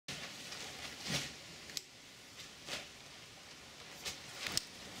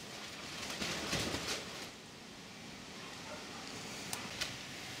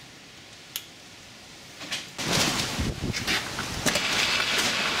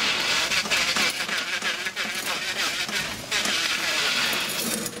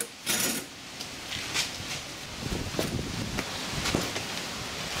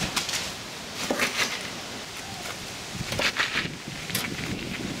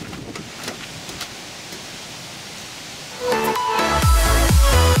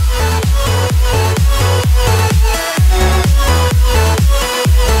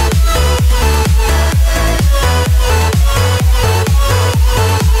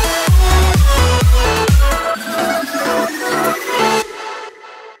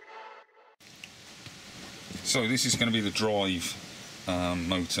this is going to be the drive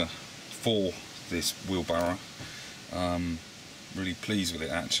motor for this wheelbarrow. Really pleased with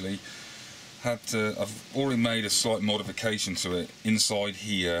it actually. I've already made a slight modification to it. Inside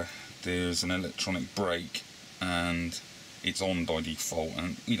here there's an electronic brake and it's on by default,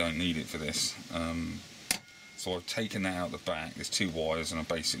 and you don't need it for this. So I've taken that out the back. There's two wires and I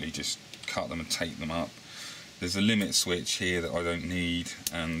basically just cut them and tape them up. There's a limit switch here that I don't need,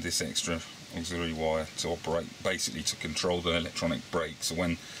 and this extra auxiliary wire to operate, basically to control the electronic brake. So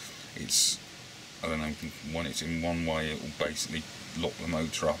when it's, I don't know, when it's in one way, it will basically lock the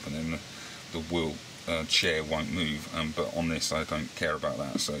motor up, and then the wheel chair won't move. But on this, I don't care about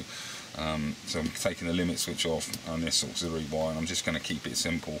that. So I'm taking the limit switch off on this auxiliary wire, and I'm just going to keep it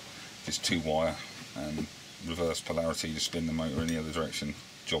simple, just two wire and reverse polarity to spin the motor in the other direction.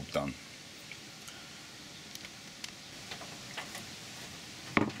 Job done.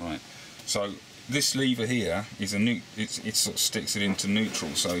 Right, so this lever here is it sort of sticks it into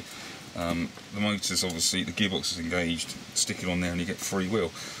neutral, so the motor's obviously, the gearbox is engaged, stick it on there and you get free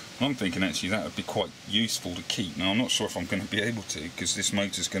wheel. I'm thinking actually that would be quite useful to keep. Now I'm not sure if I'm going to be able to, because this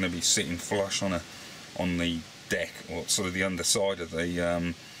motor's going to be sitting flush on the deck, or sort of the underside of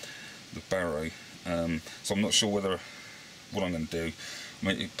the barrow. So I'm not sure what I'm going to do. I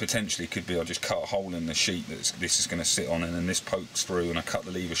mean, it potentially could be I just cut a hole in the sheet that this is going to sit on, and then this pokes through, and I cut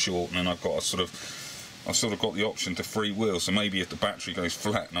the lever short, and then I've got I've sort of got the option to free wheel. So maybe if the battery goes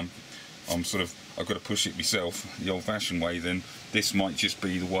flat and I've got to push it myself the old-fashioned way, then this might just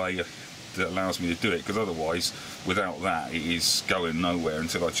be the way that allows me to do it, because otherwise without that it is going nowhere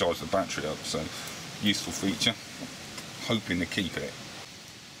until I charge the battery up. So useful feature, hoping to keep it.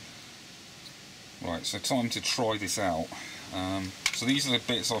 Right, so time to try this out. So these are the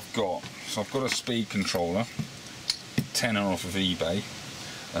bits I've got. So I've got a speed controller, tenner off of eBay.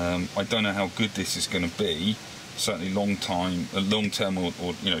 I don't know how good this is going to be. Certainly long term, or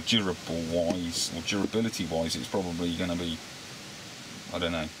you know, durable wise or durability wise, it's probably going to be, I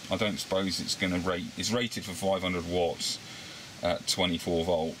don't know. I don't suppose it's going to rate. It's rated for 500 watts at 24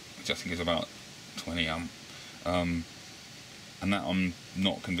 volt, which I think is about 20 amp. And that I'm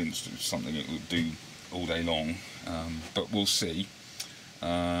not convinced it's something it would do all day long, but we'll see.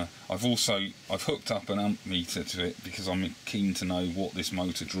 I've hooked up an amp meter to it because I'm keen to know what this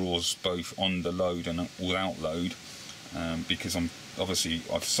motor draws both on the load and without load, because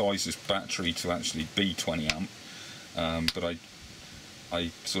I've sized this battery to actually be 20 amp, but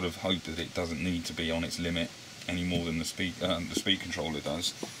I sort of hope that it doesn't need to be on its limit any more than the speed controller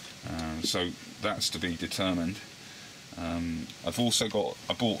does. So that's to be determined. I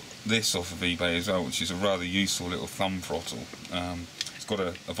bought this off of eBay as well, which is a rather useful little thumb throttle. It's got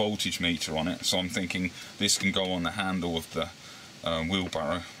a voltage meter on it, so I'm thinking this can go on the handle of the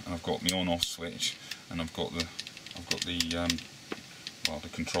wheelbarrow, and I've got my on-off switch, and I've got the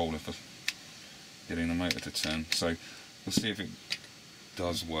controller for getting the motor to turn. So we'll see if it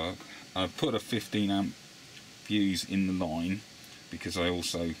does work. I've put a 15 amp fuse in the line because I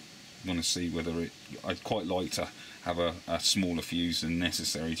also want to see whether I'd quite like to have a smaller fuse than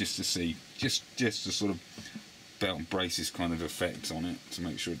necessary, just to see, just to sort of belt and braces kind of effect on it, to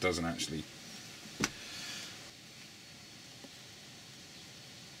make sure it doesn't actually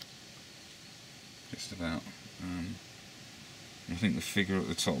just about. I think the figure at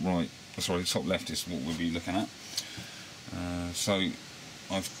the top right, sorry, the top left is what we'll be looking at. So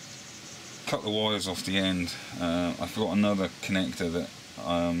I've cut the wires off the end. I've got another connector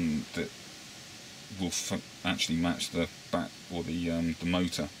that will actually match the back, or the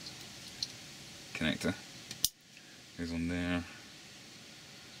motor connector. Goes on there.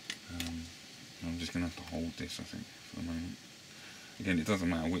 I'm just going to have to hold this, I think, for the moment. Again, it doesn't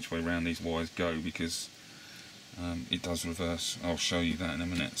matter which way around these wires go, because it does reverse. I'll show you that in a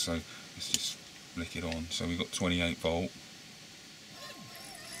minute. So let's just flick it on. So we've got 28 volt,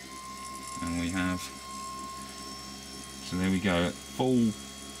 and we have, so there we go, at full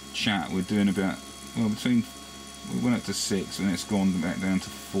chat we're doing about, well, we went up to 6 and it's gone back down to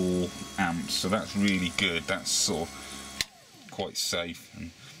 4 amps, so that's really good. That's sort of quite safe,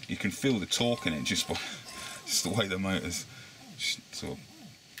 and you can feel the torque in it just by just the way the motor's just sort of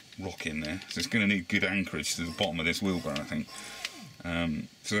rocking there. So it's going to need good anchorage to the bottom of this wheelbarrow, I think.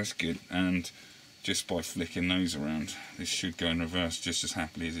 So that's good, and just by flicking those around, this should go in reverse just as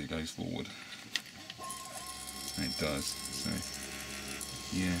happily as it goes forward. And it does. So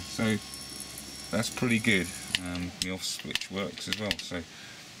yeah, so that's pretty good. The off switch works as well, so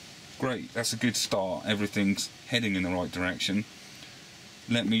great. That's a good start. Everything's heading in the right direction.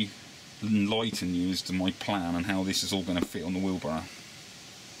 Let me enlighten you as to my plan and how this is all going to fit on the wheelbarrow.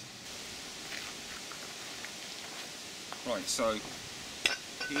 Right, so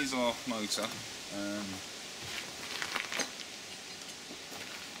here's our motor.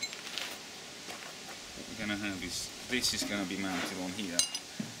 What we're going to have is, this is going to be mounted on here,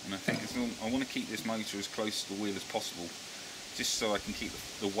 and I think I want to keep this motor as close to the wheel as possible, just so I can keep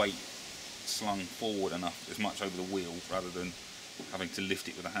the weight slung forward enough, as much over the wheel, rather than having to lift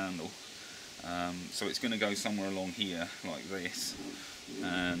it with a handle. So it's going to go somewhere along here, like this,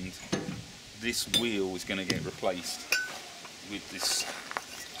 and this wheel is going to get replaced with this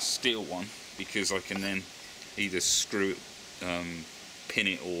steel one, because I can then either screw it, pin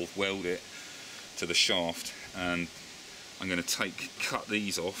it, or weld it to the shaft. And I'm going to cut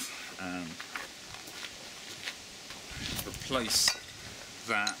these off and replace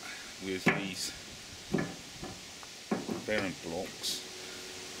that with these bearing blocks,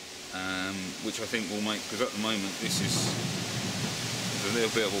 which I think will make, because at the moment there's a little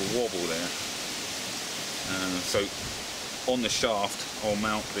bit of a wobble there. So on the shaft I'll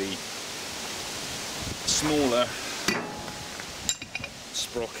mount the smaller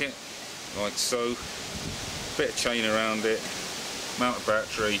sprocket, like so, bit of chain around it, mount a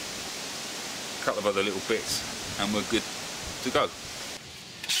battery, a couple of other little bits, and we're good to go.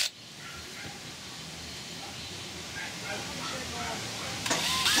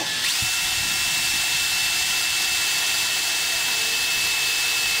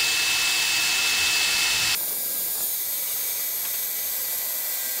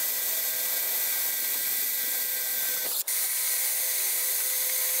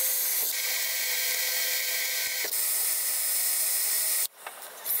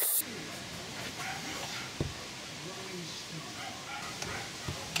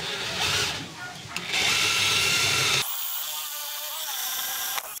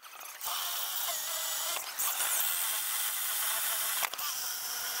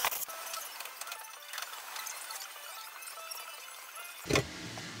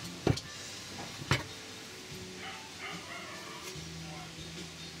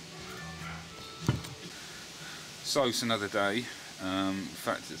 So it's another day. In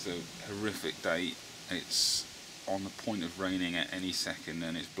fact, it's a horrific day. It's on the point of raining at any second,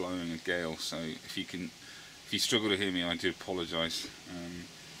 and it's blowing a gale. So if you struggle to hear me, I do apologise.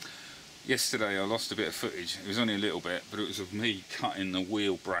 Yesterday I lost a bit of footage. It was only a little bit, but it was of me cutting the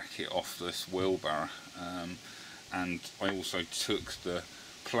wheel bracket off this wheelbarrow, and I also took the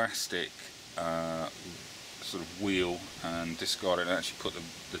plastic sort of wheel and discarded it. I actually put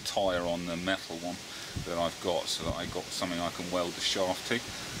the tyre on the metal one that I've got, so that I got something I can weld the shaft to.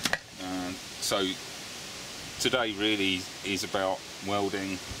 So today really is about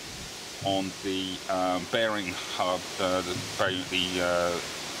welding on the bearing hub, the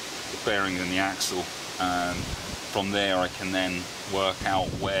bearing and the axle, and from there I can then work out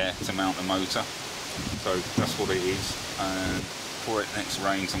where to mount the motor. So that's what it is, and before it next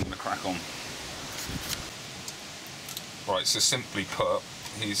rains I'm going to crack on. Right, so simply put,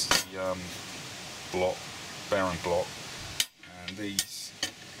 here's the bearing block, and these,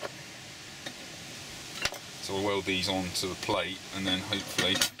 so I'll weld these onto the plate, and then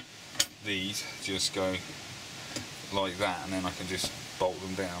hopefully these just go like that, and then I can just bolt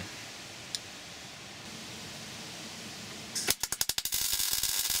them down.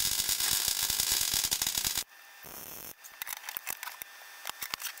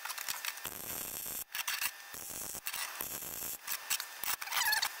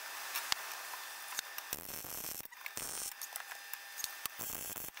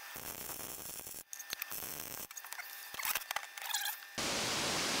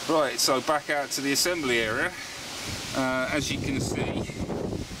 Right, so back out to the assembly area. As you can see,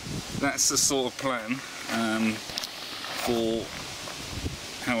 that's the sort of plan for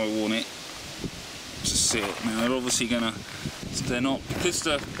how I want it to sit. Now they're obviously they're not, because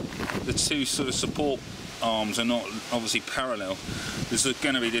the two sort of support arms are not obviously parallel, there's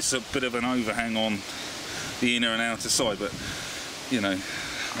going to be this a bit of an overhang on the inner and outer side, but you know,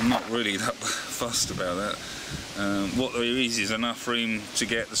 I'm not really that fussed about that. What there is enough room to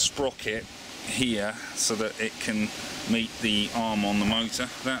get the sprocket here so that it can meet the arm on the motor.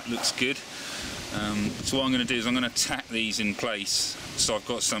 That looks good. So what I'm going to do is I'm going to tack these in place so I've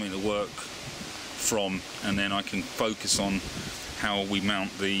got something to work from, and then I can focus on how we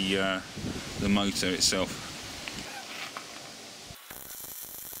mount the motor itself.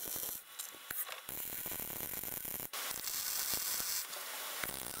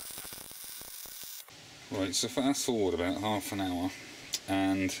 Right, so fast forward about half an hour,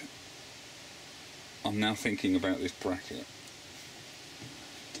 and I'm now thinking about this bracket.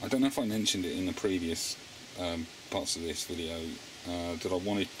 I don't know if I mentioned it in the previous parts of this video, that I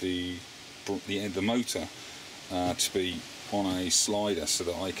wanted the motor to be on a slider so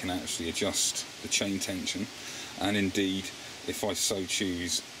that I can actually adjust the chain tension, and indeed if I so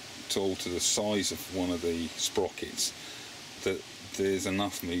choose to alter the size of one of the sprockets, that there's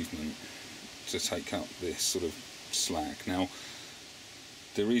enough movement to take up this sort of slack. Now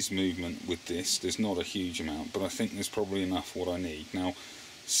there is movement with this, there's not a huge amount, but I think there's probably enough what I need. Now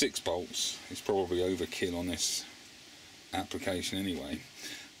 6 bolts is probably overkill on this application anyway,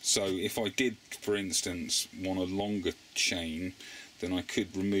 so if I did, for instance, want a longer chain, then I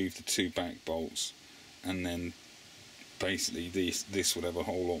could remove the 2 back bolts, and then basically this would have a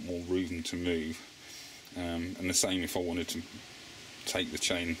whole lot more room to move, and the same if I wanted to take the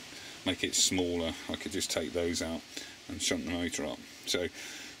chain, make it smaller, I could just take those out and shunt the motor up. So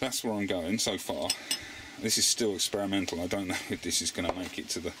that's where I'm going so far. This is still experimental. I don't know if this is going to make it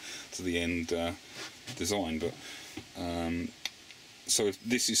to the end design, but so if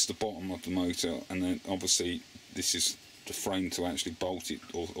this is the bottom of the motor, and then obviously this is the frame to actually bolt it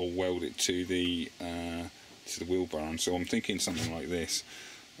or weld it to the wheelbarrow. And so I'm thinking something like this,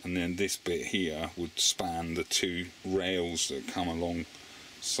 and then this bit here would span the 2 rails that come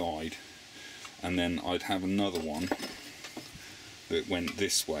alongside, and then I'd have another one that went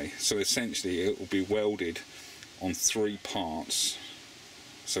this way. So essentially it will be welded on 3 parts,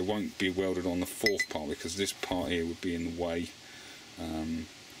 so it won't be welded on the 4th part, because this part here would be in the way.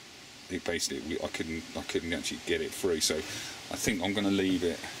 It basically, I couldn't actually get it through, so I think I'm going to leave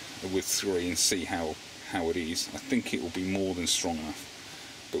it with 3 and see how it is. I think it will be more than strong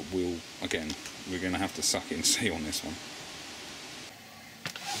enough, but we're going to have to suck it and see on this one.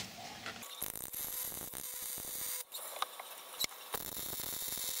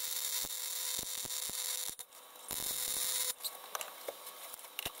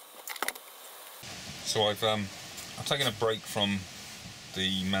 So I've taken a break from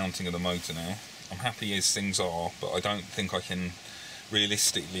the mounting of the motor now. I'm happy as things are, but I don't think I can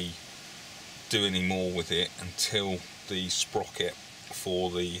realistically do any more with it until the sprocket for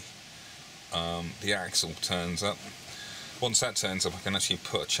the axle turns up. Once that turns up, I can actually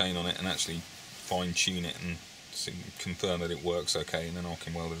put a chain on it and actually fine tune it and confirm that it works okay, and then I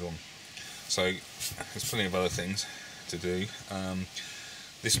can weld it on. So there's plenty of other things to do.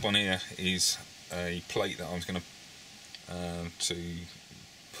 This one here is a plate that I was going to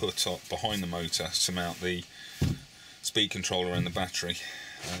put up behind the motor to mount the speed controller and the battery.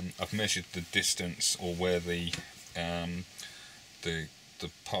 I've measured the distance, or where the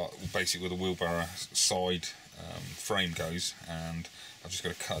part, basically where the wheelbarrow side frame goes, and I've just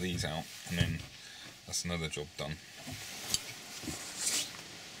got to cut these out, and then that's another job done.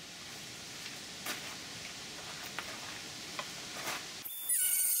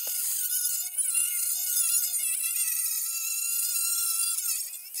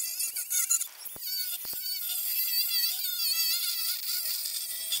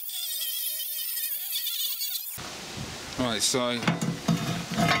 Right, so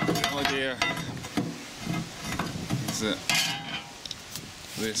the idea is that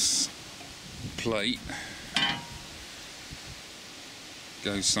this plate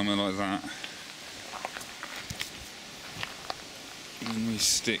goes somewhere like that, and we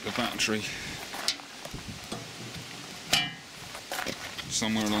stick the battery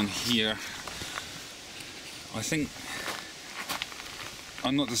somewhere along here. I think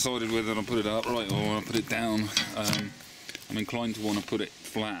I'm not decided whether I'll put it upright or I'll put it down. I'm inclined to want to put it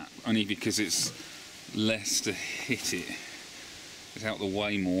flat, only because it's less to hit it. It's out the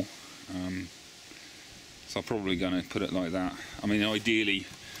way more. So I'm probably going to put it like that. I mean, ideally,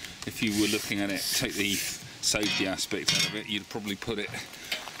 if you were looking at it, take the safety aspect out of it, you'd probably put it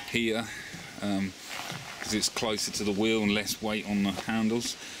here, because it's closer to the wheel and less weight on the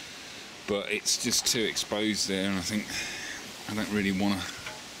handles. But it's just too exposed there, and I don't really want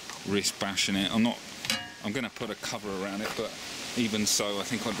to risk bashing it. I'm going to put a cover around it, but even so, I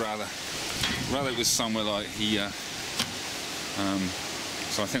think I'd rather it was somewhere like here.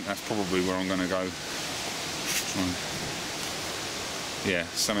 So I think that's probably where I'm going to go. Yeah,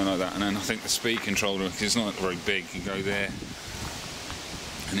 something like that. And then I think the speed controller, because it's not very big, you go there,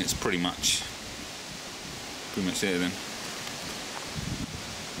 and it's pretty much there then.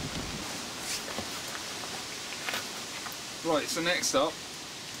 Right, so next up,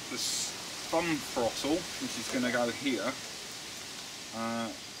 the thumb throttle, which is going to go here.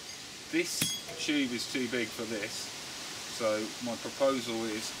 This tube is too big for this, so my proposal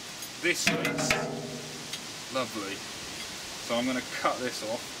is this fits lovely. So I'm going to cut this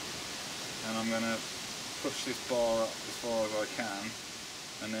off, and I'm going to push this bar up as far as I can,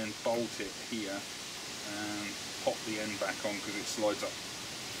 and then bolt it here and pop the end back on, because it slides up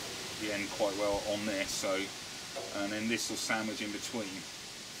the end quite well on this. So and then this will sandwich in between.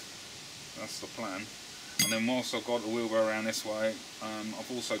 That's the plan. And then whilst I've got the wheelbarrow around this way,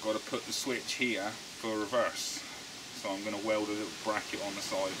 I've also got to put the switch here for reverse. So I'm going to weld a little bracket on the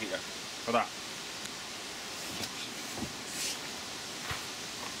side here for that.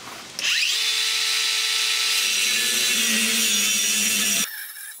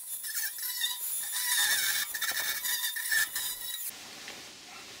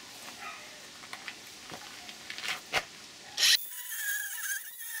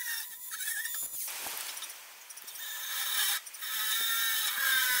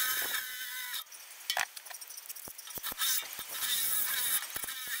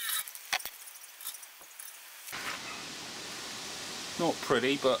 Not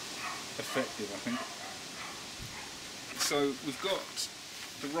pretty, but effective, I think. So we've got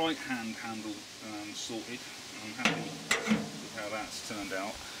the right hand handle sorted. I'm happy with how that's turned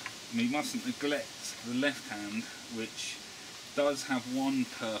out. We mustn't neglect the left hand, which does have one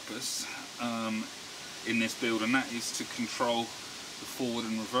purpose in this build, and that is to control the forward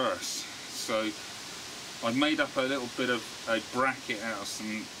and reverse. So I've made up a little bit of a bracket out of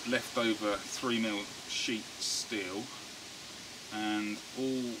some leftover 3mm sheet steel, and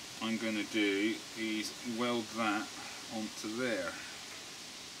all I'm going to do is weld that onto there.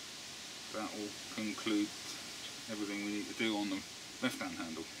 That will conclude everything we need to do on the left hand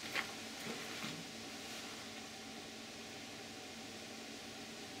handle.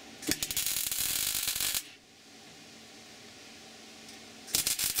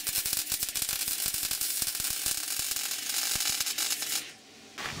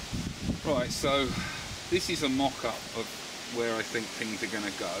 Right, so this is a mock-up of where I think things are going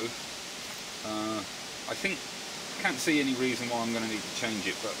to go. I can't see any reason why I'm going to need to change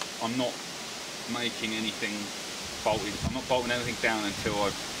it, but I'm not making anything bolted. I'm not bolting anything down until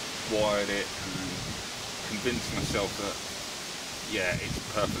I've wired it and convinced myself that, yeah, it's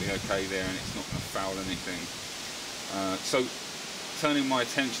perfectly okay there and it's not going to foul anything. So turning my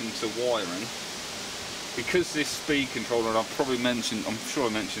attention to wiring, because this speed controller, I've probably mentioned, I'm sure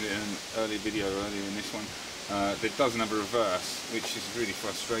I mentioned it in an earlier video earlier in this one, it doesn't have a reverse, which is really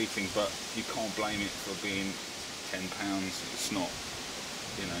frustrating, but you can't blame it for being £10. It's not,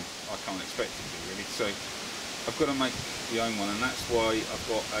 you know, I can't expect it to really. So I've got to make the own one, and that's why I've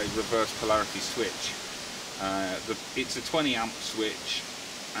got a reverse polarity switch. It's a 20 amp switch,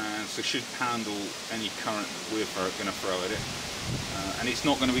 so should handle any current that we're going to throw at it. And it's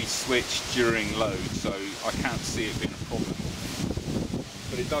not going to be switched during load, so I can't see it being a problem.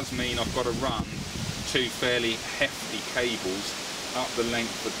 But it does mean I've got to run two fairly hefty cables up the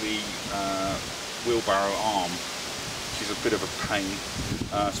length of the wheelbarrow arm, which is a bit of a pain,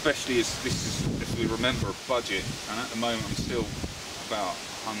 especially as this is, if we remember, a budget, and at the moment I'm still about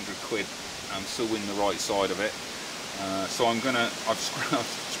 100 quid. I'm still in the right side of it, so I've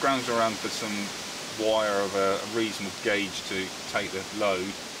scrounged around for some wire of a reasonable gauge to take the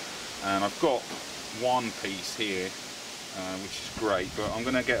load, and I've got one piece here, which is great, but I'm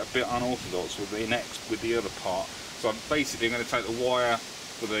going to get a bit unorthodox with the other part. So I'm basically going to take the wire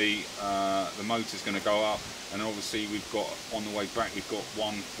for the motor's going to go up, and obviously we've got, on the way back, we've got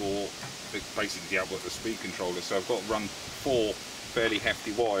one for basically the output of the speed controller. So I've got to run 4 fairly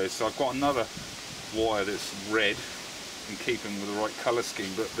hefty wires. So I've got another wire that's red and keeping with the right colour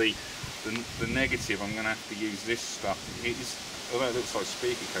scheme, but the negative, I'm going to have to use this stuff. It is, although it looks like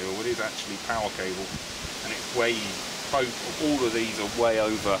speaker cable, it is actually power cable, and it's way, all of these are way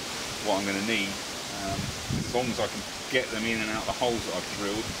over what I'm going to need. As long as I can get them in and out the holes that I've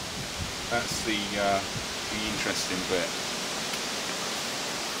drilled, that's the interesting bit.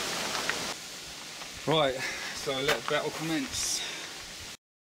 Right, so let the battle commence.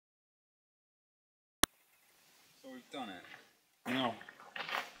 So we've done it. Now,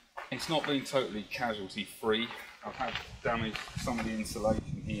 it's not been totally casualty free. I've had damage to some of the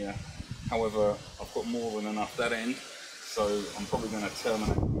insulation here. However, I've got more than enough that end, so I'm probably going to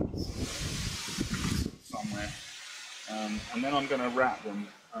terminate this somewhere. And then I'm going to wrap them.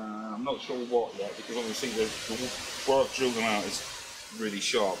 I'm not sure what yet, because obviously where I've drilled them out is really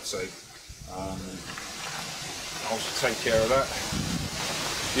sharp, so I'll take care of that.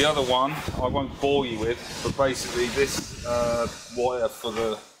 The other one I won't bore you with, but basically this wire for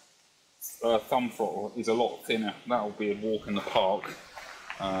the thumb throttle is a lot thinner. That'll be a walk in the park.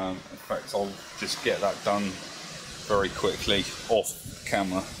 In fact, I'll just get that done very quickly off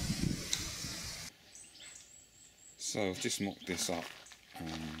camera. So I've just mocked this up.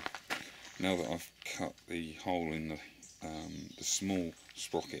 Now that I've cut the hole in the small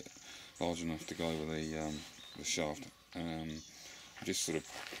sprocket large enough to go over the shaft, I'm just sort of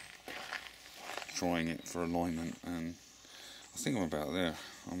trying it for alignment, and I think I'm about there.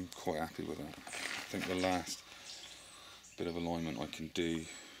 I'm quite happy with that. I think the last bit of alignment I can do,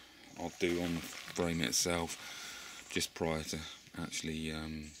 I'll do on the frame itself just prior to actually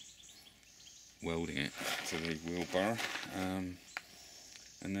welding it to the wheelbarrow, and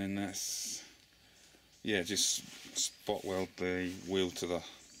then that's, yeah, just spot weld the wheel to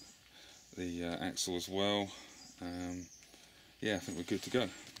the axle as well. Yeah, I think we're good to go.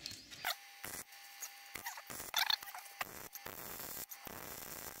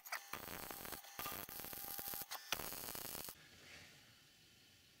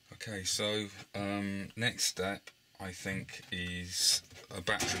 Okay, so next step I think is a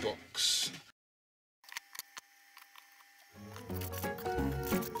battery box.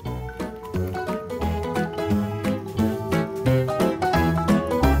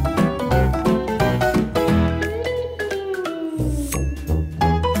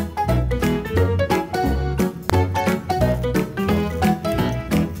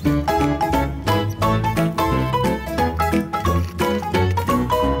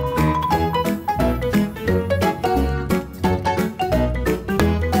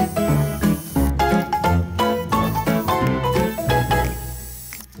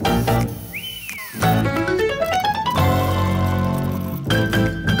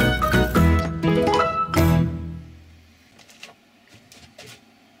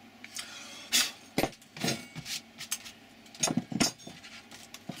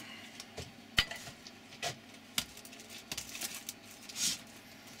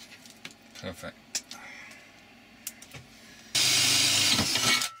 Perfect.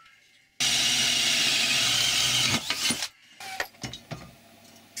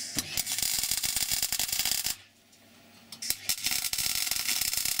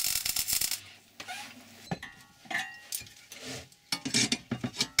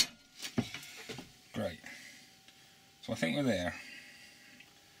 Great. So I think we're there.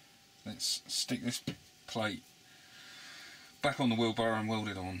 Let's stick this plate back on the wheelbarrow and weld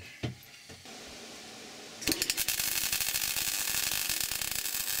it on.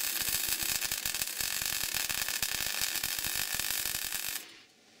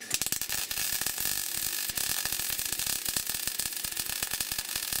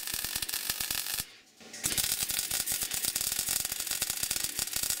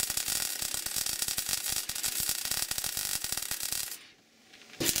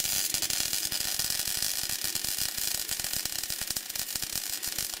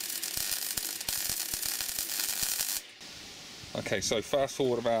 Okay, so fast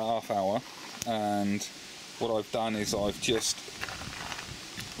forward about half hour, and what I've done is I've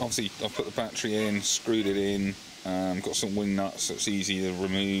put the battery in, screwed it in, got some wing nuts so it's easy to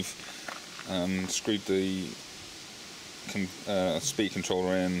remove, screwed the speed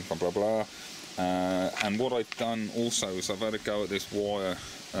controller in, blah blah blah, and what I've done also is I've had a go at this wire,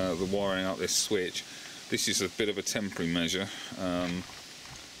 the wiring up this switch. This is a bit of a temporary measure,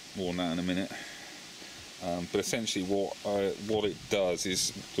 more on that in a minute. But essentially what it does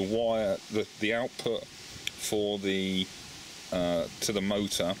is the wire, the output for the to the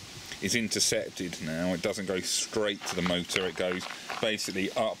motor is intercepted now. It doesn't go straight to the motor, it goes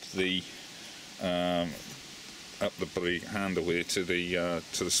basically up the handle here to the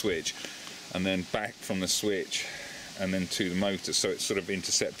switch, and then back from the switch and then to the motor, so it's sort of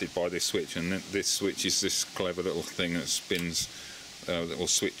intercepted by this switch, and then this switch is this clever little thing that spins or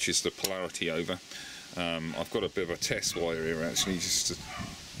switches the polarity over. I've got a bit of a test wire here actually, just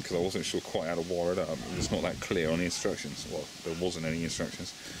because I wasn't sure quite how to wire it up. It's not that clear on the instructions. Well, there wasn't any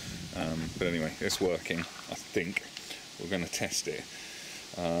instructions, but anyway, it's working. I think we're going to test it.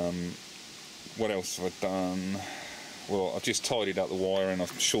 What else have I done? Well, I've just tidied up the wire and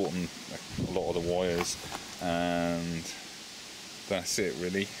I've shortened a lot of the wires, and that's it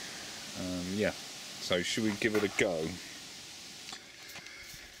really. Yeah, so should we give it a go?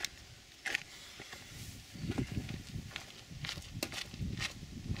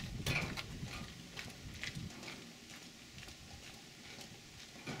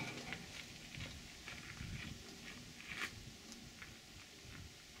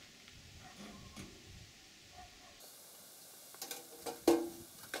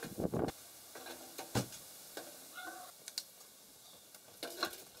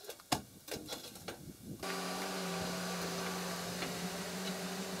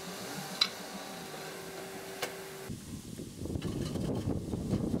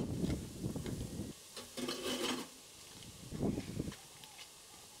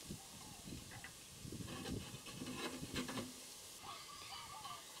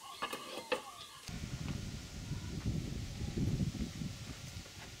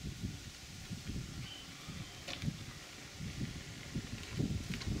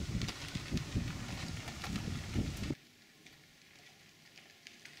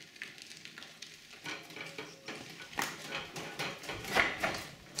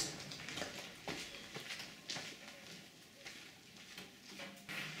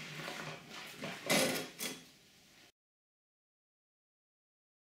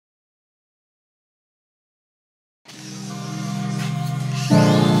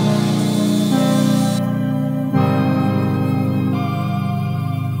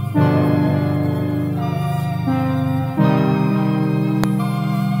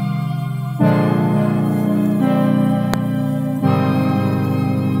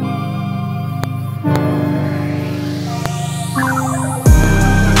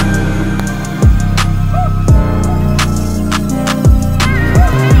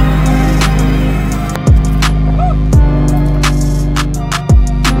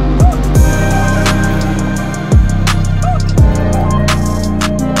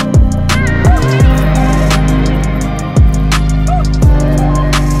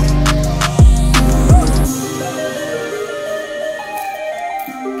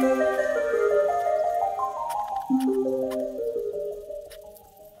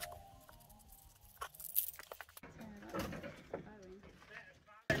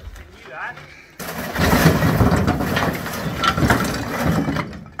 that.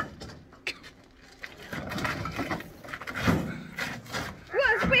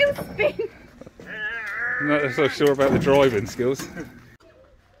 What's wheel spin? I'm not so sure about the driving skills.